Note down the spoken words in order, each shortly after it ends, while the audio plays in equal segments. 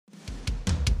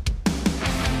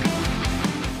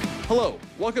Hello,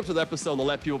 welcome to the episode on the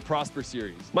Let People Prosper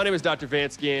series. My name is Dr.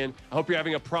 Vance Gann. I hope you're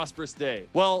having a prosperous day.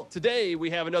 Well, today we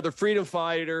have another freedom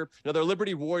fighter, another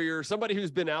liberty warrior, somebody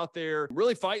who's been out there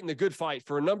really fighting the good fight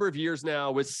for a number of years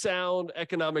now with sound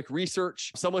economic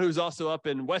research, someone who's also up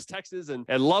in West Texas and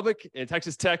Lubbock and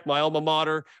Texas Tech, my alma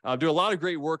mater, doing a lot of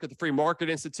great work at the Free Market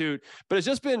Institute, but has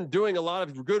just been doing a lot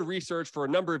of good research for a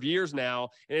number of years now,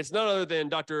 and it's none other than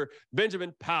Dr.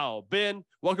 Benjamin Powell. Ben,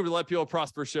 welcome to the Let People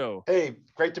Prosper show. Hey,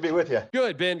 great to be with you.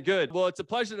 Good, Ben, good. Well, it's a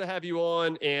pleasure to have you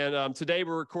on, and today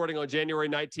we're recording on January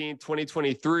 19th,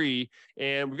 2023,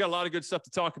 and we've got a lot of good stuff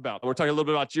to talk about. We're talking a little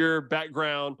bit about your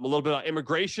background, a little bit about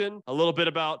immigration, a little bit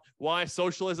about why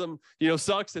socialism,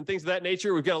 sucks and things of that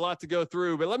nature. We've got a lot to go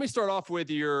through, but let me start off with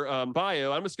your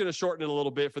bio. I'm just going to shorten it a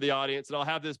little bit for the audience, and I'll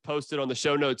have this posted on the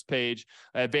show notes page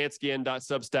at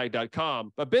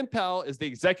vanceginn.substack.com. But Ben Powell is the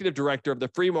executive director of the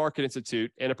Free Market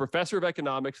Institute and a professor of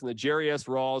economics in the Jerry S.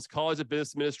 Rawls College of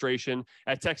Business Administration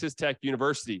at Texas Tech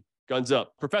University. Guns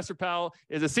up. Professor Powell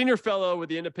is a senior fellow with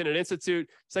the Independent Institute,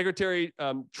 secretary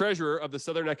treasurer of the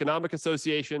Southern Economic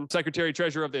Association, secretary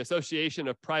treasurer of the Association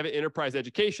of Private Enterprise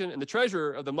Education, and the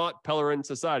treasurer of the Mont Pelerin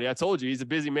Society. I told you, he's a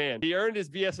busy man. He earned his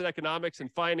BS in economics and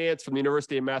finance from the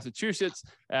University of Massachusetts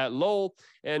at Lowell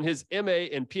and his MA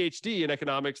and PhD in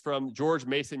economics from George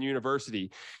Mason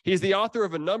University. He's the author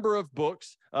of a number of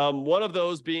books, one of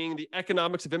those being The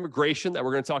Economics of Immigration that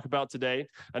we're going to talk about today.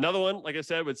 Another one, like I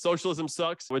said, with Socialism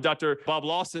Sucks, with Dr. Bob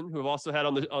Lawson, who I've also had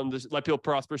on the Let People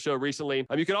Prosper show recently.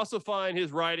 You can also find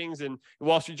his writings in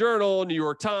Wall Street Journal, New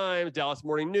York Times, Dallas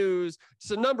Morning News,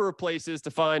 just a number of places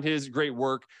to find his great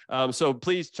work. So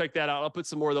please check that out. I'll put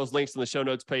some more of those links on the show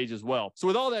notes page as well. So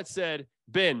with all that said,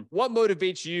 Ben, what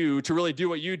motivates you to really do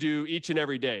what you do each and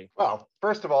every day? Well,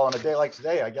 first of all, on a day like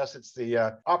today, I guess it's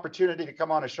the opportunity to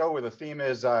come on a show where the theme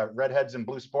is redheads and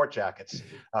blue sport jackets.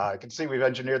 I can see we've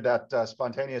engineered that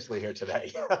spontaneously here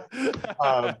today.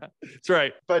 That's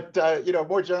right. But,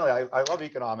 more generally, I love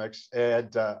economics,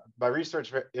 and my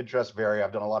research interests vary.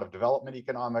 I've done a lot of development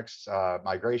economics,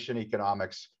 migration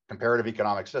economics, comparative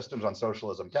economic systems on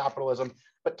socialism, capitalism,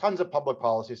 but tons of public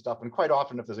policy stuff. And quite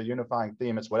often, if there's a unifying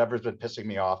theme, it's whatever's been pissing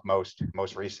me off most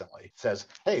recently. It says,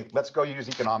 hey, let's go use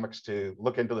economics to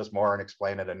look into this more and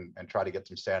explain it and try to get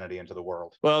some sanity into the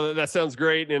world. Well, that sounds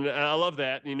great. And I love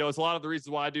that. It's a lot of the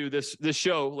reasons why I do this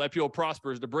show, Let People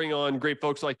Prosper, is to bring on great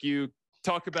folks like you,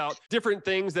 talk about different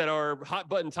things that are hot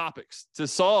button topics to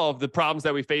solve the problems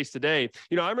that we face today.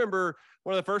 I remember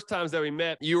one of the first times that we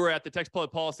met, you were at the Texas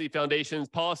Public Policy Foundation's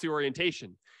policy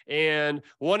orientation. And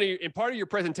part of your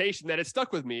presentation that has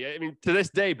stuck with me, to this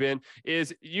day, Ben,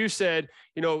 is you said,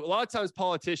 a lot of times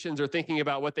politicians are thinking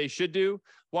about what they should do.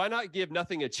 Why not give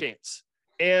nothing a chance?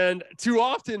 And too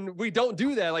often we don't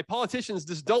do that. Like, politicians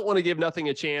just don't want to give nothing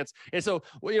a chance. And so,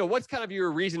 what's kind of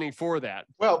your reasoning for that?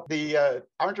 Well, the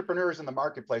entrepreneurs in the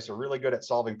marketplace are really good at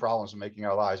solving problems and making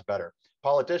our lives better.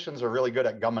 Politicians are really good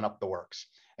at gumming up the works.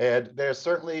 And there's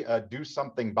certainly a do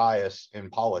something bias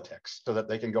in politics so that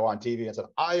they can go on TV and say,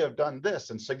 I have done this,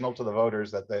 and signal to the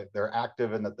voters that they're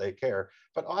active and that they care.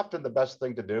 But often the best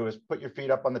thing to do is put your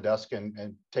feet up on the desk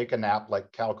and take a nap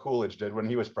like Cal Coolidge did when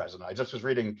he was president. I just was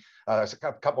reading a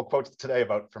couple quotes today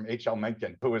from H.L.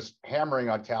 Mencken, who was hammering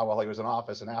on Cal while he was in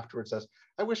office, and afterwards says,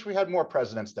 I wish we had more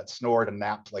presidents that snored and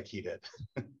napped like he did.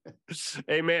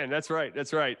 Amen. That's right.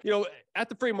 That's right. At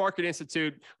the Free Market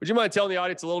Institute, would you mind telling the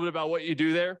audience a little bit about what you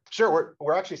do there? Sure.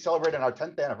 We're actually celebrating our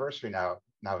 10th anniversary now,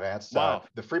 Vance. Wow.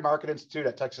 The Free Market Institute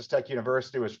at Texas Tech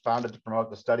University was founded to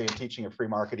promote the study and teaching of free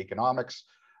market economics.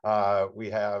 We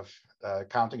have,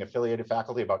 counting affiliated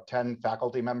faculty, about 10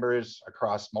 faculty members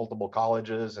across multiple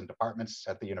colleges and departments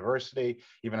at the university,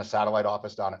 even a satellite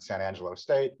office down at San Angelo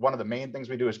State. One of the main things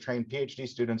we do is train PhD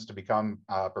students to become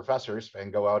professors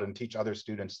and go out and teach other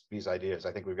students these ideas.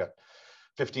 I think we've got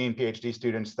 15 PhD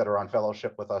students that are on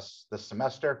fellowship with us this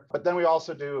semester. But then we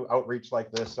also do outreach like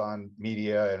this on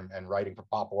media and writing for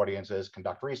pop audiences,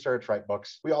 conduct research, write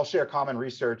books. We all share common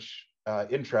research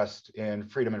interest in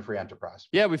freedom and free enterprise.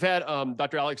 Yeah, we've had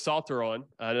Dr. Alex Salter on,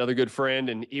 another good friend,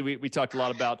 and we talked a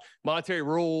lot about monetary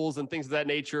rules and things of that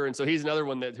nature. And so he's another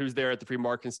one who's there at the Free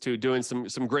Market Institute doing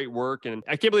some great work. And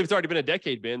I can't believe it's already been a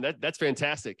decade, Ben. That's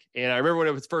fantastic. And I remember when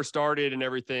it was first started and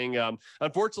everything.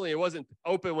 Unfortunately, it wasn't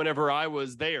open whenever I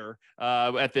was there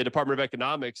at the Department of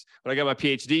Economics when I got my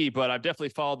PhD. But I've definitely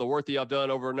followed the work that y'all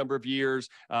done over a number of years,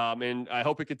 and I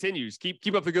hope it continues.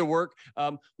 Keep up the good work.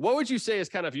 What would you say is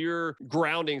kind of your your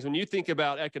groundings, when you think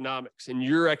about economics and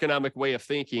your economic way of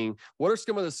thinking, what are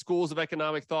some of the schools of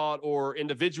economic thought or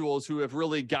individuals who have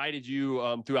really guided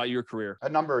you throughout your career? A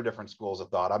number of different schools of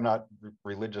thought. I'm not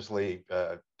religiously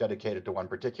dedicated to one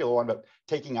particular one, but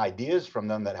taking ideas from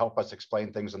them that help us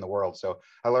explain things in the world. So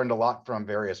I learned a lot from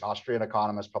various Austrian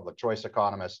economists, public choice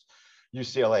economists,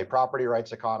 UCLA property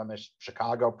rights economists,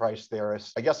 Chicago price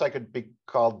theorists. I guess I could be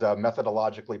called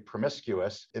methodologically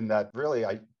promiscuous in that really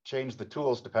I change the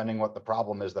tools depending what the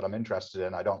problem is that I'm interested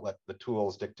in. I don't let the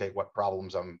tools dictate what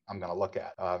problems I'm going to look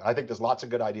at. I think there's lots of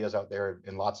good ideas out there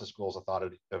in lots of schools of thought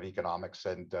of economics,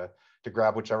 and to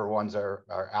grab whichever ones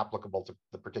are applicable to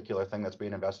the particular thing that's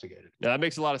being investigated. Yeah, that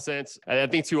makes a lot of sense. And I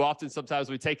think too often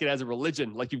sometimes we take it as a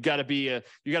religion, like you got to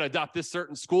adopt this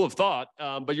certain school of thought.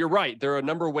 But you're right. There are a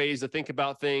number of ways to think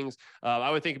about things. I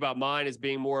would think about mine as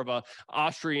being more of a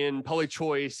Austrian, public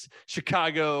choice,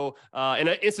 Chicago, and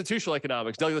institutional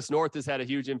economics. Douglas North has had a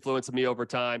huge influence on me over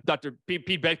time. Dr.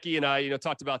 Pete Betke and I,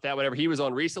 talked about that whenever he was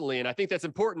on recently. And I think that's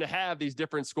important to have these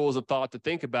different schools of thought to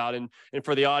think about, and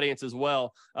for the audience as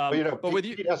well.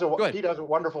 Pete has a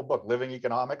wonderful book, Living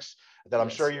Economics, that I'm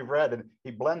sure you've read, and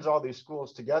he blends all these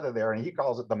schools together there, and he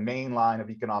calls it the main line of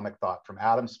economic thought, from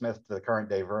Adam Smith to the current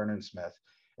day Vernon Smith.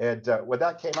 And when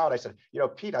that came out, I said,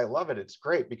 Pete, I love it. It's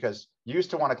great, because you used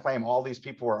to want to claim all these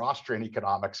people were Austrian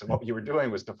economics, and what you were doing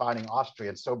was defining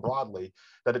Austrian so broadly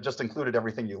that it just included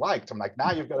everything you liked. I'm like,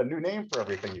 now you've got a new name for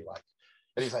everything you like.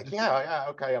 And he's like, yeah,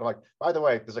 okay. I'm like, by the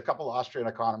way, there's a couple of Austrian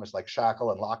economists like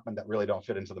Shackle and Lockman that really don't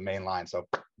fit into the main line. So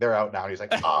they're out now. And he's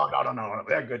like, oh, no,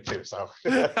 they're good too. So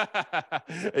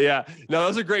yeah, no,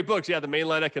 those are great books. Yeah, the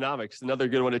Mainline Economics, another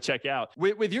good one to check out.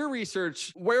 With your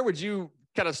research, where would you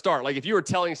kind of start? Like if you were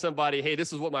telling somebody, hey,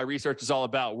 this is what my research is all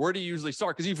about, where do you usually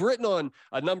start? Because you've written on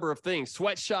a number of things: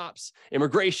 sweatshops,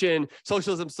 immigration,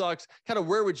 socialism sucks. Kind of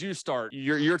where would you start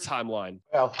your timeline?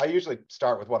 Well, I usually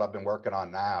start with what I've been working on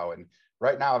now. And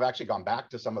right now, I've actually gone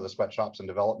back to some of the sweatshops and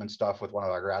development stuff with one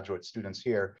of our graduate students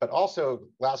here. But also,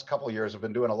 last couple of years, I've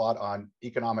been doing a lot on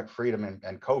economic freedom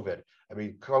and COVID. I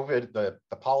mean, COVID, the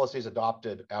policies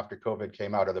adopted after COVID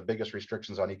came out are the biggest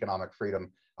restrictions on economic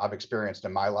freedom I've experienced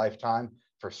in my lifetime,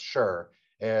 for sure.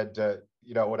 And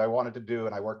what I wanted to do,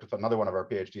 and I worked with another one of our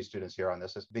PhD students here on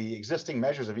this, is the existing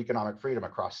measures of economic freedom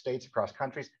across states, across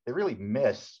countries, they really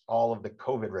miss all of the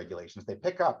COVID regulations. They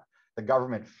pick up the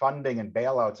government funding and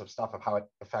bailouts of stuff, of how it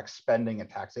affects spending and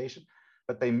taxation,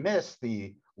 but they miss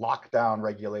the lockdown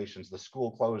regulations, the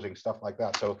school closing, stuff like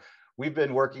that. So we've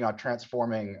been working on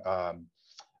transforming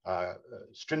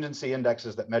stringency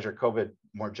indexes that measure COVID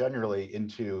more generally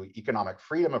into economic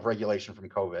freedom of regulation from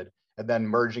COVID, and then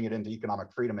merging it into economic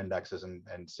freedom indexes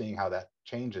and seeing how that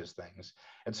changes things.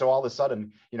 And so all of a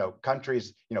sudden,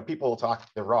 countries, people will talk,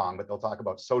 they're wrong, but they'll talk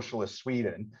about socialist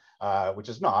Sweden, which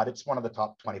is not. It's one of the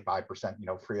top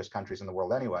 25%, freest countries in the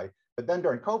world anyway. But then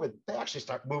during COVID, they actually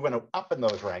start moving up in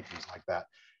those rankings like that.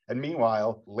 And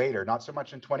meanwhile, later, not so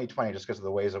much in 2020, just because of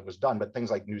the ways it was done, but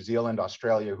things like New Zealand,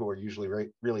 Australia, who are usually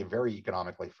really very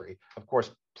economically free, of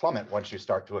course, plummet once you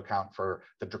start to account for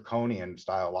the draconian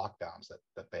style lockdowns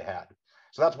that they had.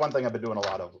 So that's one thing I've been doing a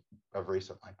lot of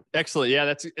recently. Excellent. Yeah,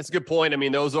 that's a good point. I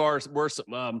mean, were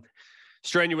some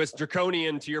strenuous,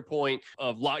 draconian, to your point,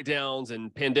 of lockdowns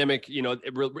and pandemic,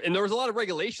 and there was a lot of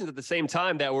regulations at the same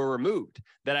time that were removed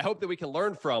that I hope that we can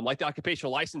learn from, like the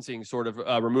occupational licensing sort of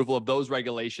removal of those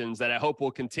regulations that I hope will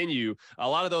continue. A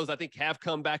lot of those I think have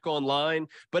come back online,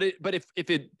 but if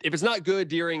it's not good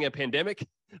during a pandemic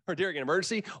or during an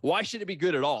emergency, why should it be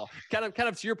good at all? Kind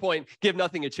of to your point, give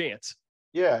nothing a chance.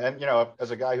 Yeah, and as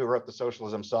a guy who wrote The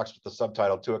Socialism Sucks with the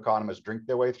subtitle "Two Economists Drink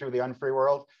Their Way Through the Unfree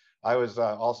World," I was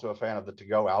also a fan of the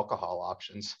to-go alcohol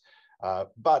options.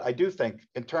 But I do think,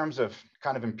 in terms of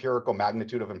kind of empirical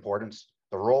magnitude of importance,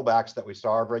 the rollbacks that we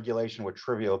saw of regulation were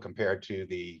trivial compared to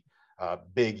the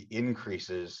big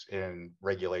increases in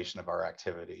regulation of our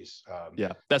activities.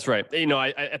 Yeah, that's right. I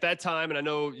at that time, and I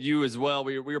know you as well,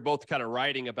 we were both kind of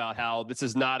writing about how this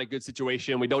is not a good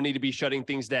situation. We don't need to be shutting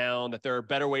things down, that there are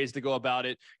better ways to go about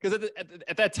it. Because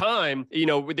at that time, they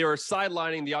were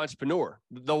sidelining the entrepreneur,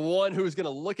 the one who's going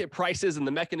to look at prices and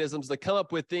the mechanisms to come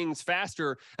up with things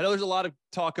faster. I know there's a lot of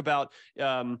talk about,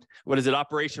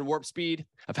 Operation Warp Speed,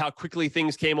 of how quickly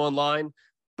things came online.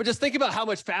 But just think about how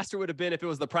much faster it would have been if it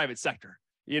was the private sector.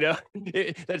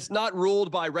 That's not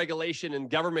ruled by regulation and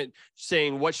government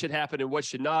saying what should happen and what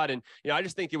should not. And, I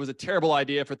just think it was a terrible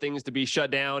idea for things to be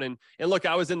shut down. And look,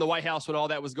 I was in the White House when all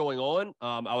that was going on.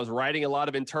 I was writing a lot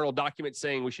of internal documents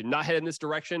saying we should not head in this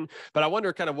direction. But I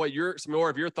wonder kind of what some more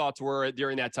of your thoughts were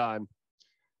during that time.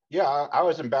 Yeah, I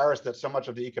was embarrassed that so much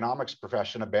of the economics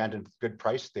profession abandoned good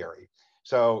price theory.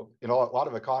 So, a lot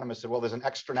of economists said, well, there's an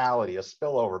externality, a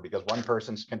spillover, because one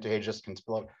person's contagious can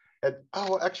spill over. And,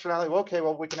 oh, externality, well, okay,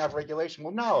 well, we can have regulation.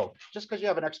 Well, no, just because you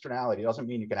have an externality doesn't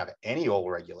mean you can have any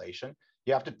old regulation.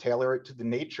 You have to tailor it to the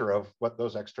nature of what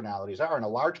those externalities are. And a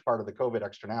large part of the COVID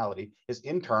externality is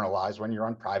internalized when you're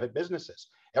on private businesses.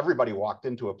 Everybody walked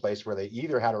into a place where they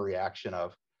either had a reaction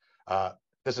of,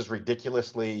 this is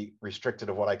ridiculously restricted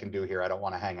of what I can do here, I don't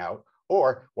want to hang out,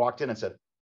 or walked in and said,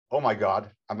 oh my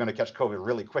God, I'm going to catch COVID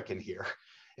really quick in here.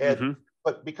 And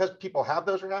but because people have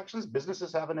those reactions,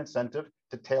 businesses have an incentive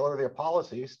to tailor their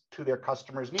policies to their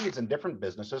customers' needs, and different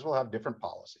businesses will have different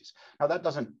policies. Now, that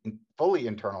doesn't fully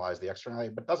internalize the externality,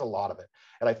 but does a lot of it.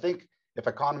 And I think if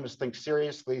economists think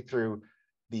seriously through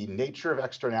the nature of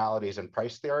externalities and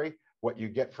price theory, what you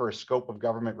get for a scope of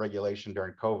government regulation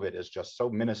during COVID is just so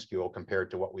minuscule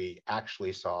compared to what we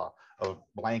actually saw of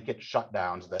blanket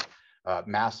shutdowns that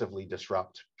massively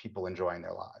disrupt people enjoying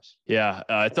their lives. Yeah,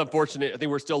 it's unfortunate. I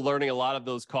think we're still learning a lot of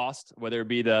those costs, whether it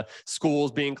be the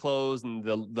schools being closed and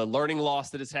the learning loss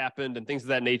that has happened and things of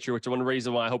that nature, which is one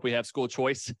reason why I hope we have school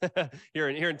choice here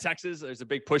in Texas. There's a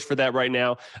big push for that right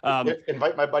now.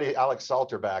 Invite my buddy Alex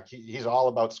Salter back. He's all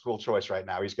about school choice right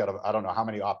now. He's got I don't know how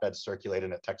many op-eds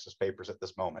circulating at Texas papers at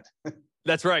this moment.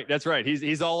 That's right. That's right.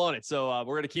 He's all on it. So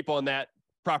we're going to keep on that.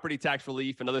 Property tax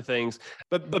relief and other things.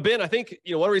 But Ben, I think,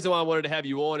 one reason why I wanted to have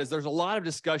you on is there's a lot of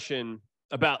discussion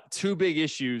about two big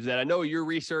issues that I know your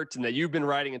research and that you've been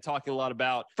writing and talking a lot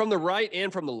about from the right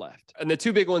and from the left. And the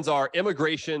two big ones are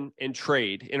immigration and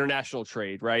trade, international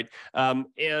trade, right?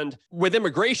 And with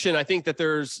immigration, I think that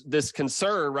there's this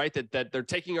concern, right, that they're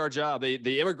taking our job.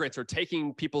 The immigrants are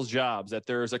taking people's jobs, that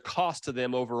there's a cost to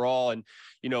them overall. And,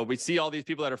 we see all these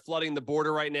people that are flooding the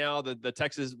border right now, the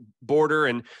Texas border,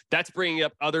 and that's bringing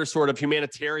up other sort of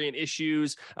humanitarian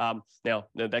issues. Now,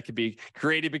 that could be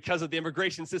created because of the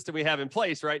immigration system we have in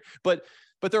place, right? But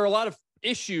there are a lot of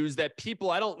issues that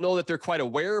people, I don't know that they're quite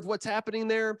aware of what's happening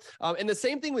there. And the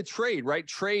same thing with trade, right?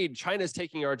 Trade, China's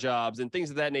taking our jobs and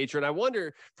things of that nature. And I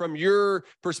wonder, from your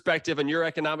perspective and your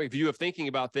economic view of thinking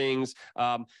about things,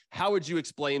 how would you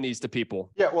explain these to people?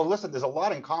 Yeah, well, listen, there's a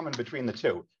lot in common between the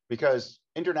two, because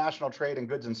international trade in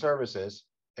goods and services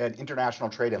and international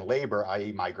trade in labor,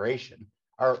 i.e. migration,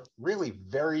 are really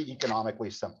very economically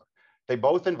similar. They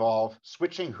both involve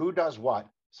switching who does what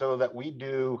so that we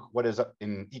do what is,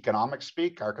 in economic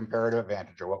speak, our comparative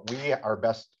advantage, or what we are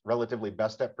relatively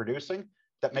best at producing,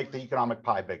 that make the economic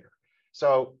pie bigger.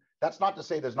 So that's not to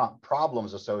say there's not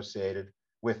problems associated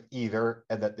with either,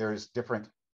 and that there's different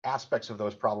aspects of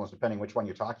those problems depending which one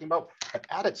you're talking about. But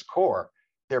at its core,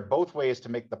 they're both ways to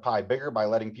make the pie bigger by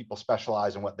letting people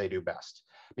specialize in what they do best.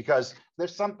 Because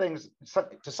there's some things,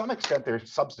 to some extent, they're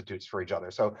substitutes for each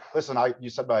other. So listen, you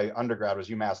said my undergrad was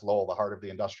UMass Lowell, the heart of the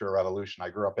Industrial Revolution.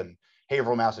 I grew up in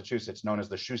Haverhill, Massachusetts, known as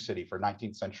the shoe city for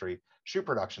 19th century shoe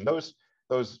production. Those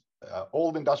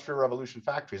old Industrial Revolution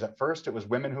factories, at first it was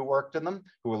women who worked in them,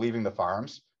 who were leaving the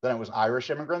farms. Then it was Irish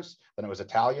immigrants, then it was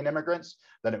Italian immigrants,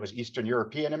 then it was Eastern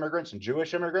European immigrants and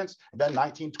Jewish immigrants. And then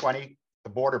 1920, the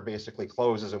border basically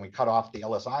closes and we cut off the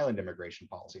Ellis Island immigration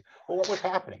policy. Well, what was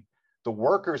happening? The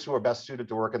workers who are best suited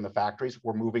to work in the factories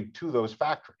were moving to those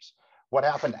factories. What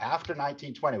happened after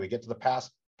 1920? We get to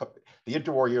the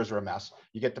interwar years are a mess.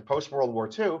 You get to post-World War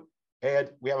II,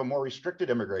 and we have a more restricted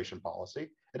immigration policy.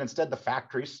 And instead, the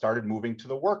factories started moving to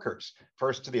the workers,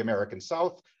 first to the American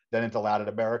South, then into Latin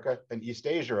America and East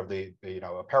Asia of the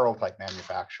apparel type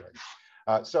manufacturing.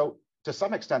 So to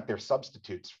some extent, they're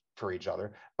substitutes for each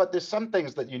other, but there's some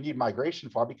things that you need migration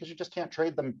for because you just can't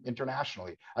trade them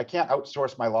internationally. I can't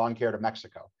outsource my lawn care to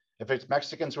Mexico. If it's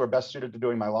Mexicans who are best suited to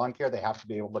doing my lawn care, they have to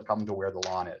be able to come to where the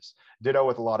lawn is. Ditto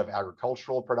with a lot of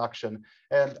agricultural production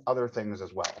and other things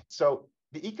as well. So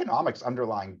the economics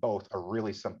underlying both are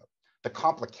really simple. The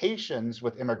complications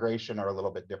with immigration are a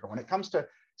little bit different. When it comes to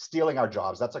stealing our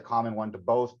jobs, that's a common one to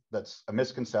both. That's a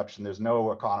misconception. There's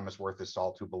no economist worth his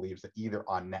salt who believes that either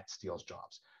on net steals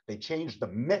jobs. They change the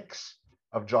mix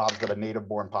of jobs that a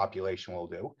native-born population will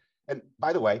do. And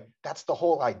by the way, that's the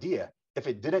whole idea. If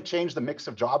it didn't change the mix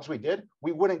of jobs we did,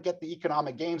 we wouldn't get the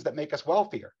economic gains that make us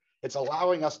wealthier. It's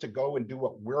allowing us to go and do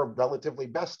what we're relatively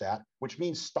best at, which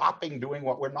means stopping doing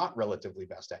what we're not relatively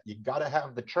best at. You got to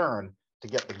have the churn to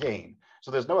get the gain.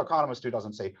 So there's no economist who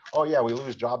doesn't say, oh yeah, we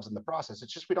lose jobs in the process.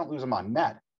 It's just we don't lose them on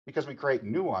net because we create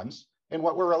new ones in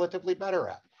what we're relatively better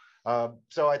at.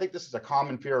 So I think this is a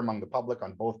common fear among the public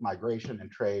on both migration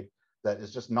and trade that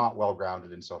is just not well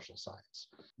grounded in social science.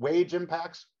 Wage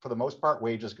impacts, for the most part,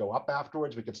 wages go up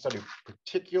afterwards. We could study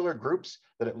particular groups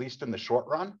that, at least in the short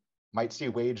run, might see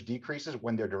wage decreases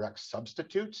when they're direct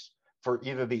substitutes for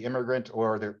either the immigrant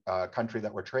or the country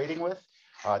that we're trading with.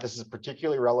 This is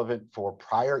particularly relevant for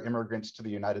prior immigrants to the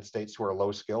United States who are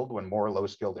low skilled when more low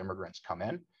skilled immigrants come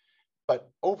in. But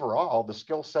overall, the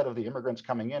skill set of the immigrants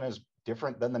coming in is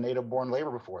different than the native born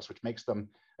labor force, which makes them,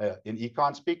 in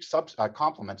econ speak,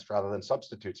 complements rather than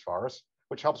substitutes for us,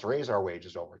 which helps raise our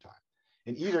wages over time.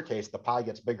 In either case, the pie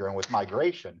gets bigger. And with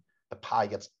migration, the pie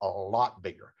gets a lot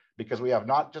bigger because we have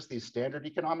not just these standard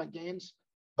economic gains,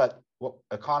 but what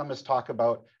economists talk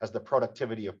about as the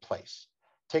productivity of place.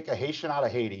 Take a Haitian out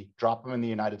of Haiti, drop them in the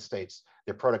United States,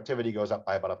 their productivity goes up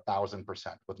by about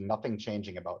 1,000% with nothing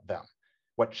changing about them.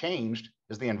 What changed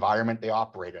is the environment they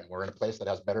operate in. We're in a place that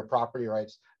has better property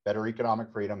rights, better economic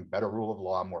freedom, better rule of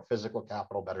law, more physical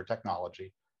capital, better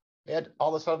technology. And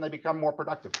all of a sudden they become more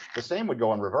productive. The same would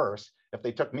go in reverse. If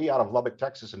they took me out of Lubbock,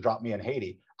 Texas and dropped me in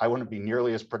Haiti, I wouldn't be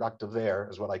nearly as productive there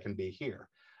as what I can be here.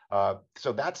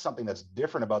 So that's something that's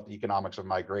different about the economics of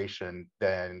migration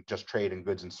than just trade in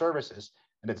goods and services.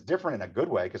 And it's different in a good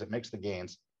way because it makes the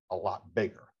gains a lot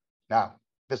bigger. Now,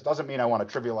 this doesn't mean I want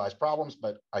to trivialize problems,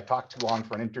 but I talked too long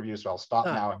for an interview, so I'll stop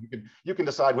now. And you can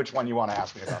decide which one you want to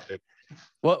ask me about.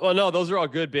 Well, no, those are all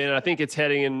good, Ben. I think it's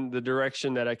heading in the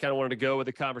direction that I kind of wanted to go with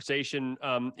the conversation.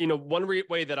 One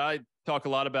way that I talk a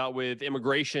lot about with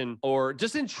immigration or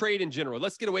just in trade in general,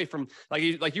 let's get away from,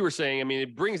 like you were saying, I mean,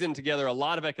 it brings in together a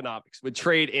lot of economics with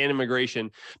trade and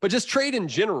immigration, but just trade in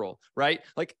general, right?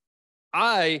 Like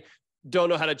I don't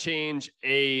know how to change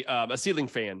a ceiling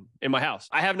fan in my house.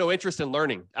 I have no interest in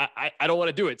learning. I don't want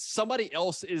to do it. Somebody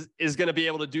else is going to be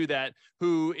able to do that,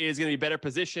 who is going to be better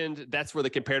positioned. That's where the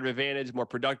comparative advantage, more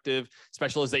productive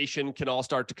specialization can all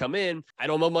start to come in. I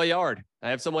don't mow my yard. I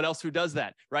have someone else who does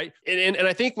that, right? And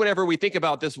I think whenever we think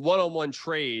about this one-on-one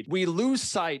trade, we lose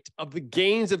sight of the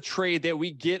gains of trade that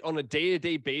we get on a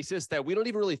day-to-day basis that we don't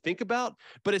even really think about.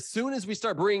 But as soon as we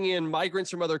start bringing in migrants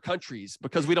from other countries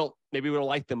because maybe we don't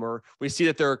like them, or we see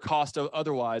that they're a cost of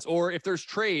otherwise, or if there's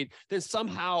trade, then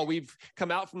somehow we've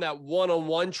come out from that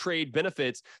one-on-one trade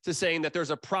benefits to saying that there's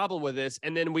a problem with this,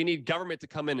 and then we need government to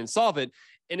come in and solve it.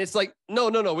 And it's like, no.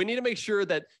 We need to make sure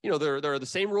that, there are the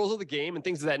same rules of the game and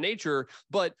things of that nature.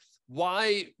 But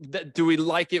why do we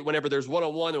like it whenever there's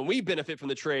one-on-one and we benefit from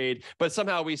the trade, but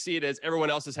somehow we see it as everyone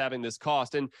else is having this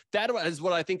cost? And that is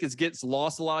what I think gets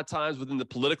lost a lot of times within the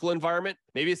political environment.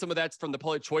 Maybe some of that's from the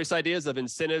public choice ideas of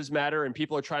incentives matter and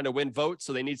people are trying to win votes,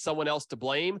 so they need someone else to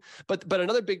blame. But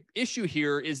another big issue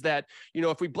here is that,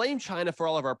 if we blame China for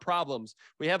all of our problems,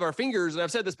 we have our fingers, and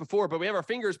I've said this before, but we have our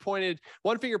fingers pointed,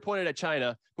 one finger pointed at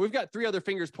China, but we've got three other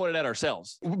fingers pointed at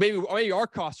ourselves. Maybe our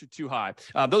costs are too high.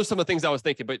 Those are some of the things I was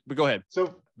thinking, but go ahead.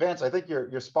 So Vance, I think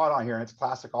you're spot on here, and it's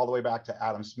classic all the way back to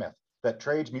Adam Smith, that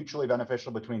trade's mutually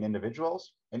beneficial between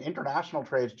individuals, and international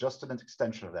trade's just an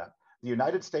extension of that. The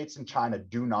United States and China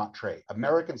do not trade.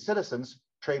 American citizens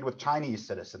trade with Chinese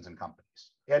citizens and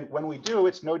companies. And when we do,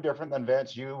 it's no different than,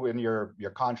 Vance, you and your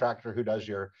contractor who does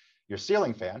your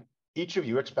ceiling fan. Each of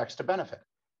you expects to benefit.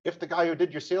 If the guy who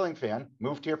did your ceiling fan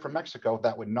moved here from Mexico,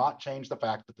 that would not change the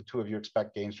fact that the two of you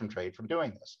expect gains from trade from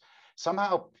doing this.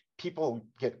 Somehow people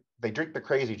they drink the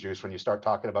crazy juice when you start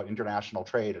talking about international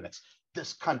trade and it's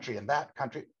this country and that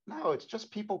country. No, it's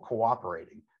just people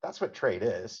cooperating. That's what trade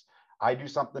is. I do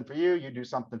something for you, you do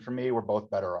something for me, we're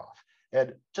both better off.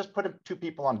 And just putting two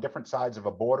people on different sides of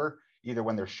a border, either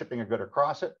when they're shipping a good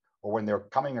across it or when they're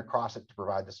coming across it to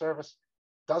provide the service,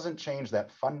 doesn't change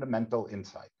that fundamental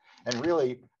insight. And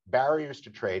really, barriers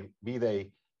to trade, be they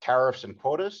tariffs and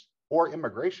quotas or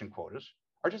immigration quotas,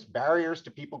 are just barriers to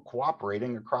people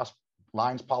cooperating across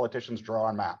lines politicians draw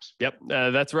on maps. Yep,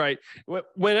 that's right.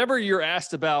 Whenever you're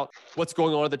asked about what's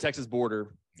going on at the Texas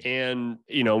border, and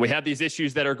we have these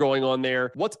issues that are going on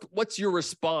there, what's your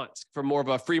response from more of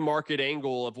a free market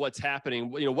angle of what's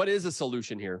happening? What is the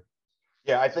solution here?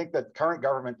 Yeah, I think that current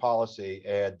government policy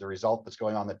and the result that's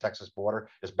going on the Texas border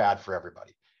is bad for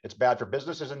everybody. It's bad for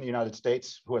businesses in the United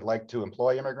States who would like to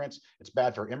employ immigrants. It's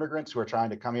bad for immigrants who are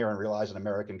trying to come here and realize an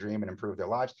American dream and improve their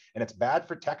lives. And it's bad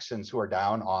for Texans who are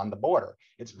down on the border.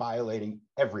 It's violating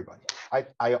everybody.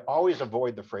 I always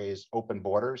avoid the phrase open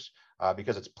borders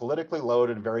because it's politically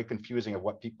loaded and very confusing of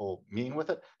what people mean with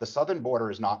it. The southern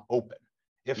border is not open.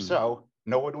 If so,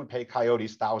 no one would pay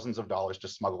coyotes thousands of dollars to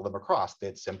smuggle them across.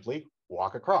 They'd simply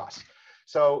walk across.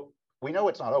 So we know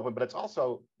it's not open, but it's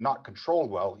also not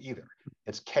controlled well either.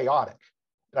 It's chaotic.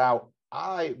 Now,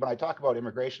 when I talk about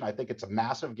immigration, I think it's a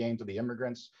massive gain to the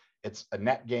immigrants. It's a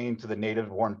net gain to the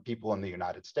native-born people in the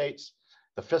United States.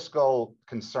 The fiscal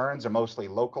concerns are mostly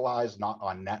localized, not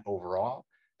on net overall.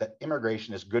 That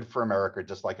immigration is good for America,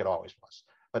 just like it always was.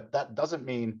 But that doesn't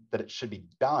mean that it should be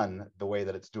done the way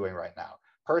that it's doing right now.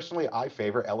 Personally, I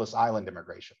favor Ellis Island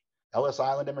immigration. Ellis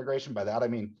Island immigration, by that I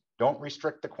mean, Don't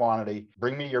restrict the quantity.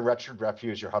 Bring me your wretched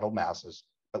refuse, your huddled masses,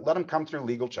 but let them come through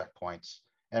legal checkpoints.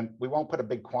 And we won't put a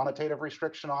big quantitative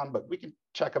restriction on, but we can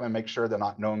check them and make sure they're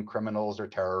not known criminals or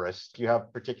terrorists. You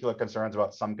have particular concerns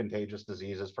about some contagious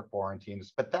diseases for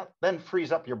quarantines, but that then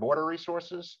frees up your border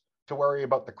resources to worry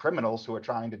about the criminals who are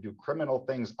trying to do criminal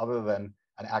things other than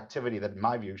an activity that, in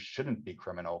my view, shouldn't be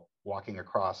criminal, walking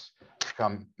across to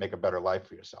come make a better life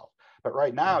for yourself. But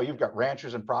right now, you've got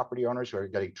ranchers and property owners who are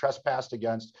getting trespassed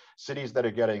against, cities that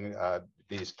are getting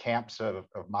these camps of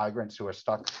migrants who are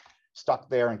stuck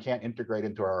there and can't integrate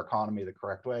into our economy the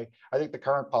correct way. I think the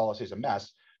current policy is a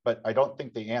mess, but I don't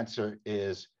think the answer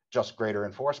is just greater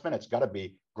enforcement. It's got to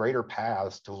be greater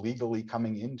paths to legally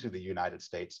coming into the United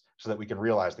States so that we can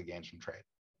realize the gains from trade.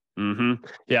 Mm-hmm.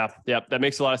 Yeah, that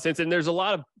makes a lot of sense. And there's a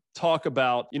lot of talk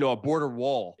about, a border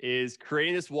wall is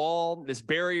creating this wall, this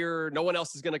barrier, no one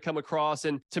else is going to come across.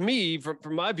 And to me,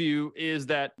 from my view, is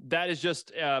that is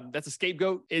just, that's a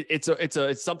scapegoat. It's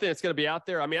something that's going to be out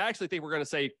there. I mean, I actually think we're going to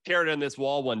say tear down this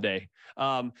wall one day,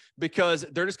 because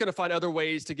they're just going to find other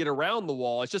ways to get around the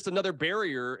wall. It's just another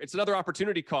barrier. It's another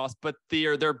opportunity cost, but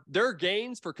their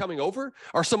gains for coming over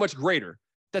are so much greater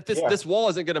that this wall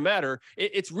isn't going to matter.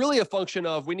 It's really a function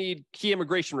of, we need key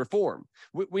immigration reform.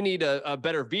 We need a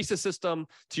better visa system,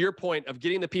 to your point, of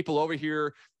getting the people over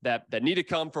here that need to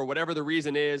come for whatever the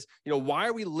reason is. Why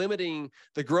are we limiting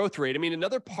the growth rate? I mean,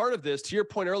 another part of this, to your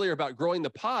point earlier about growing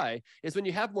the pie, is when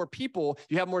you have more people,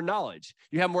 you have more knowledge,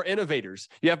 you have more innovators,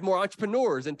 you have more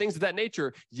entrepreneurs and things of that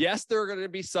nature. Yes, there are going to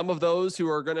be some of those who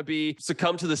are going to be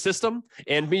succumb to the system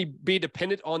and be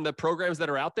dependent on the programs that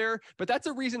are out there, but that's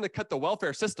a reason to cut the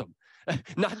welfare system,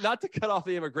 not to cut off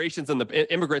the immigrants in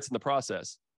the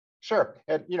process. Sure.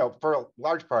 And, for a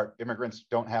large part, immigrants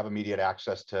don't have immediate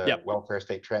access to welfare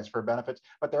state transfer benefits,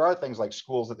 but there are things like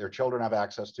schools that their children have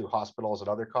access to, hospitals, and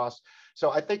other costs.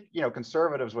 So I think,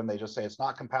 conservatives, when they just say it's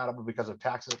not compatible because of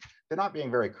taxes, they're not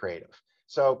being very creative.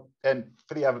 So, and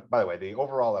by the way, the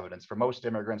overall evidence for most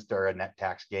immigrants, they're a net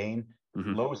tax gain.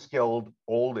 Mm-hmm. Low-skilled,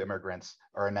 old immigrants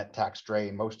are a net tax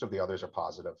drain. Most of the others are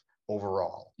positive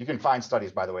overall. You can find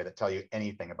studies, by the way, that tell you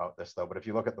anything about this, though. But if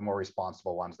you look at the more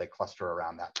responsible ones, they cluster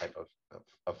around that type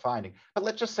of finding. But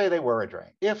let's just say they were a drain.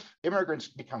 If immigrants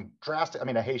become drastic, I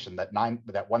mean, a Haitian, that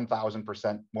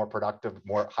 1,000% more productive,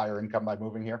 more higher income by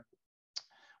moving here.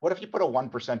 What if you put a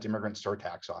 1% immigrant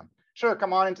surtax on? Sure,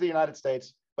 come on into the United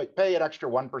States, but pay an extra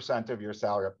 1% of your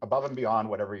salary above and beyond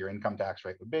whatever your income tax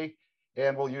rate would be.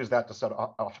 And we'll use that to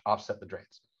offset the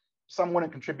drains. Some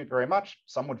wouldn't contribute very much.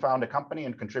 Some would found a company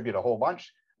and contribute a whole bunch.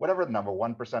 Whatever the number,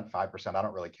 1%, 5%, I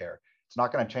don't really care. It's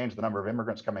not going to change the number of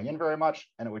immigrants coming in very much,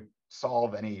 and it would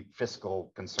solve any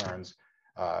fiscal concerns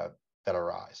that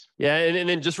arise. Yeah, and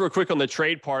then just real quick on the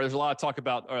trade part, there's a lot of talk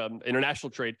about international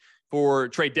trade. For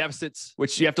trade deficits,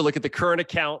 which you have to look at the current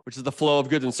account, which is the flow of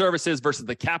goods and services, versus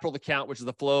the capital account, which is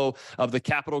the flow of the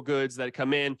capital goods that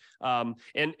come in. And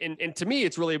to me,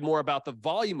 it's really more about the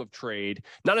volume of trade,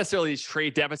 not necessarily these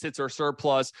trade deficits or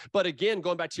surplus. But again,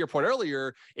 going back to your point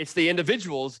earlier, it's the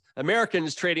individuals,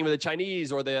 Americans trading with the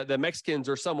Chinese or the Mexicans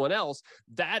or someone else.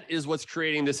 That is what's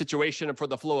creating the situation for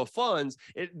the flow of funds.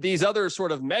 These other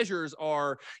sort of measures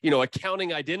are,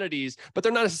 accounting identities, but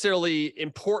they're not necessarily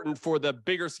important for the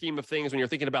bigger scheme of things when you're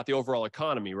thinking about the overall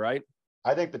economy, right?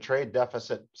 I think the trade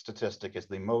deficit statistic is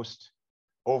the most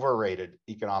overrated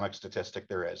economic statistic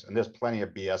there is. And there's plenty of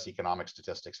BS economic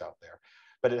statistics out there,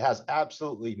 but it has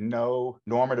absolutely no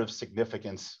normative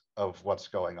significance of what's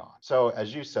going on. So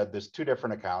as you said, there's two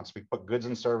different accounts. We put goods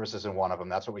and services in one of them.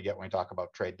 That's what we get when we talk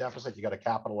about trade deficit. You got a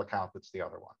capital account that's the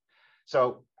other one.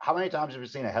 So how many times have you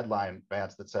seen a headline,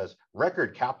 Vance, that says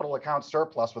record capital account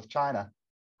surplus with China?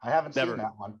 I haven't seen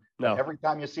that one. No. Every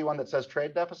time you see one that says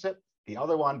trade deficit, the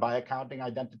other one by accounting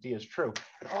identity is true.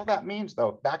 And all that means,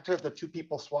 though, back to the two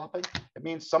people swapping, it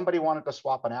means somebody wanted to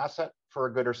swap an asset for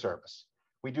a good or service.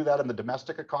 We do that in the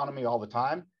domestic economy all the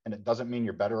time, and it doesn't mean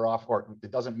you're better off, or it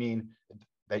doesn't mean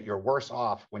that you're worse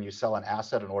off when you sell an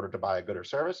asset in order to buy a good or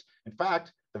service. In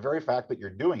fact, the very fact that you're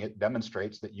doing it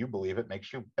demonstrates that you believe it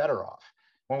makes you better off.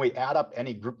 When we add up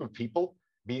any group of people,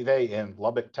 be they in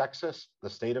Lubbock, Texas, the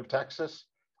state of Texas,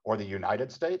 or the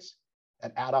United States,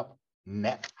 and add up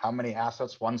net how many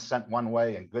assets one sent one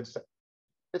way and goods,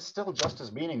 it's still just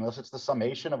as meaningless. It's the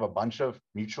summation of a bunch of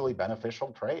mutually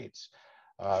beneficial trades.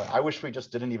 I wish we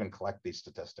just didn't even collect these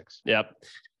statistics. Yep,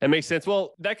 that makes sense.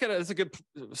 Well, that's a good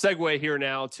segue here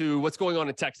now to what's going on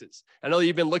in Texas. I know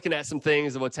you've been looking at some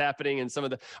things of what's happening in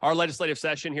our legislative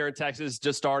session here in Texas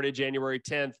just started January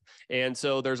 10th. And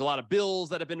so there's a lot of bills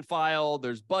that have been filed,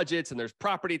 there's budgets and there's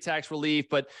property tax relief.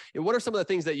 But what are some of the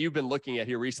things that you've been looking at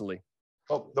here recently?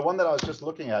 Well, the one that I was just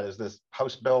looking at is this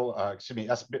House bill,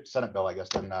 Senate bill, I guess,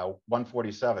 in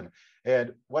 147.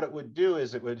 And what it would do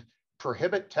is it would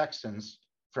prohibit Texans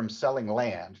from selling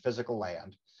land, physical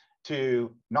land,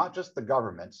 to not just the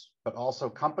governments, but also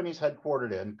companies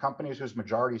headquartered in, companies whose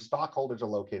majority stockholders are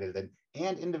located in,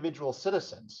 and individual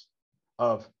citizens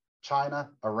of China,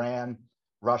 Iran,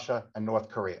 Russia, and North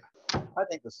Korea. I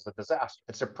think this is a disaster.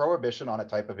 It's a prohibition on a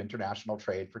type of international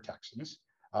trade for Texans,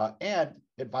 and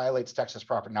it violates Texas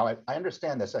property. Now, I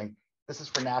understand this, saying this is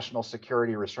for national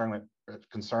security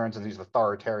concerns and these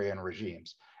authoritarian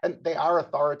regimes. And they are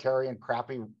authoritarian,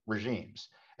 crappy regimes.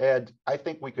 And I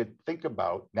think we could think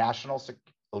about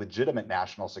legitimate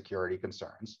national security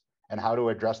concerns and how to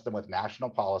address them with national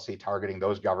policy targeting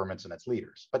those governments and its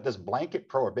leaders. But this blanket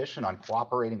prohibition on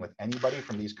cooperating with anybody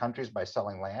from these countries by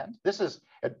selling land, this is,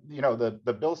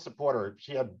 the bill's supporter,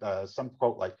 she had some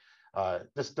quote like,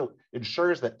 this still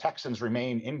ensures that Texans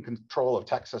remain in control of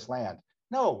Texas land.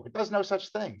 No, it does no such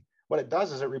thing. What it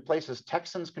does is it replaces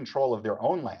Texans' control of their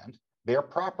own land, their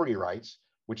property rights,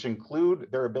 which include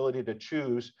their ability to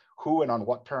choose who and on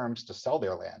what terms to sell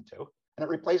their land to, and it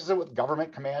replaces it with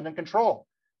government command and control.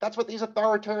 That's what these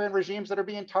authoritarian regimes that are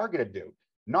being targeted do,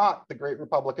 not the great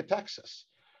Republic of Texas.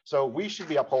 So we should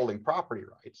be upholding property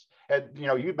rights. And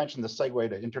you mentioned the segue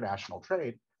to international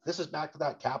trade. This is back to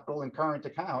that capital and current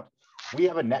account. We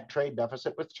have a net trade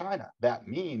deficit with China. That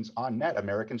means on net,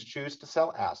 Americans choose to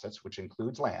sell assets, which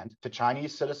includes land, to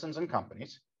Chinese citizens and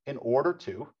companies in order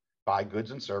to buy goods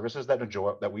and services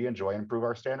that we enjoy and improve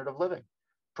our standard of living.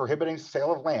 Prohibiting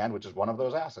sale of land, which is one of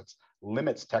those assets,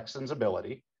 limits Texans'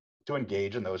 ability to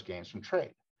engage in those gains from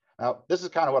trade. Now, this is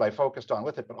kind of what I focused on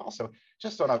with it, but also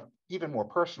just on an even more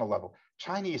personal level,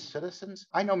 Chinese citizens,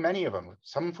 I know many of them,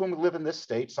 some of whom live in this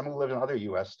state, some who live in other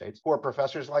US states, who are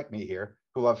professors like me here,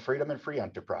 who love freedom and free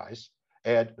enterprise,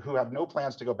 and who have no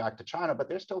plans to go back to China, but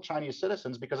they're still Chinese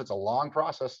citizens because it's a long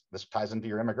process, this ties into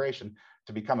your immigration,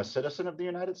 to become a citizen of the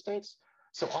United States.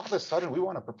 So all of a sudden, we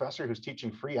want a professor who's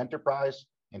teaching free enterprise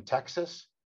in Texas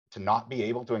to not be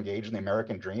able to engage in the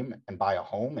American dream and buy a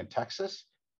home in Texas.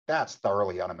 That's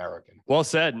thoroughly un-American. Well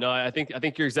said. No, I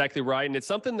think you're exactly right. And it's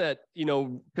something that,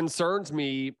 concerns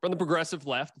me from the progressive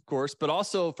left, of course, but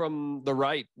also from the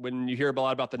right. When you hear a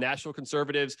lot about the national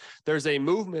conservatives, there's a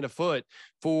movement afoot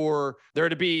for there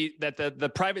to be that the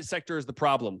private sector is the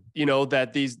problem,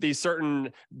 that these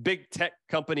certain big tech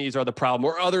companies are the problem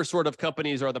or other sort of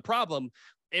companies are the problem.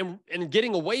 And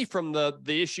getting away from the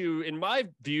issue, in my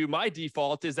view, my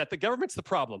default is that the government's the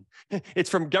problem. It's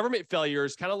from government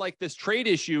failures, kind of like this trade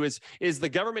issue is the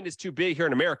government is too big here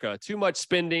in America, too much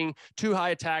spending, too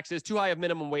high of taxes, too high of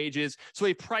minimum wages. So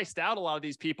we priced out a lot of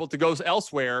these people to go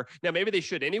elsewhere. Now, maybe they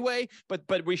should anyway,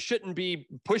 but we shouldn't be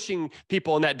pushing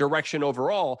people in that direction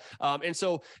overall. And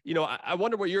so, I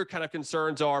wonder what your kind of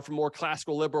concerns are from a more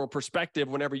classical liberal perspective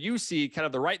whenever you see kind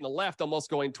of the right and the left almost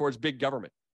going towards big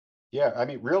government. Yeah, I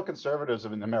mean, real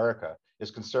conservatism in America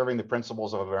is conserving the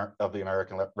principles of the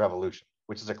American Revolution,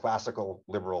 which is a classical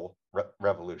liberal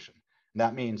revolution. And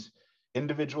that means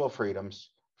individual freedoms,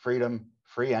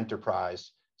 free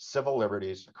enterprise, civil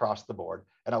liberties across the board,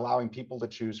 and allowing people to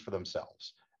choose for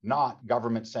themselves, not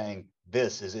government saying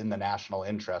this is in the national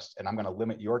interest, and I'm going to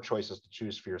limit your choices to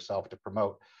choose for yourself to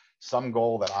promote some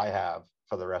goal that I have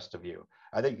for the rest of you.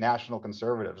 I think national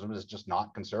conservatism is just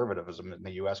not conservatism in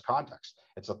the US context.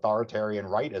 It's authoritarian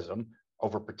rightism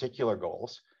over particular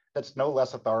goals that's no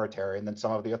less authoritarian than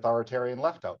some of the authoritarian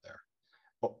left out there.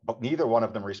 But neither one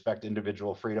of them respect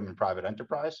individual freedom and private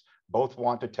enterprise. Both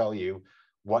want to tell you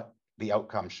what the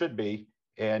outcome should be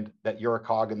and that you're a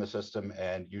cog in the system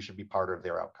and you should be part of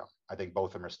their outcome. I think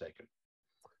both are mistaken.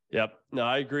 Yep. No,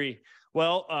 I agree.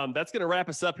 Well, that's going to wrap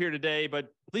us up here today,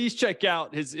 but please check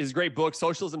out his great book,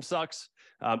 Socialism Sucks,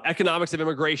 Economics of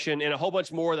Immigration, and a whole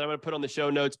bunch more that I'm going to put on the show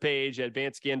notes page at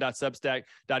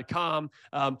advancedscan.substack.com.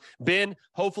 Ben,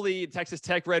 hopefully Texas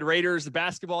Tech Red Raiders, the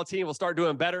basketball team, will start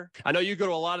doing better. I know you go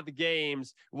to a lot of the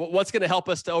games. What's going to help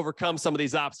us to overcome some of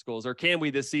these obstacles, or can we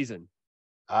this season?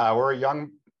 We're a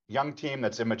young team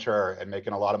that's immature and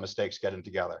making a lot of mistakes getting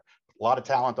together. A lot of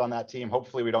talent on that team.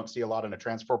 Hopefully we don't see a lot in the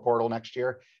transfer portal next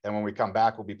year. And when we come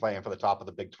back, we'll be playing for the top of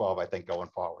the Big 12, I think, going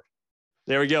forward.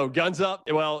 There we go. Guns up.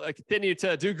 Well, continue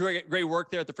to do great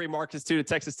work there at the Free Market Institute at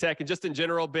Texas Tech. And just in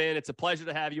general, Ben, it's a pleasure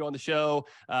to have you on the show.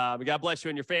 God bless you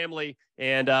and your family.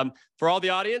 And for all the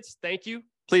audience, thank you.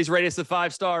 Please rate us a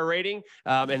 5-star rating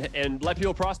and let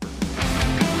people prosper.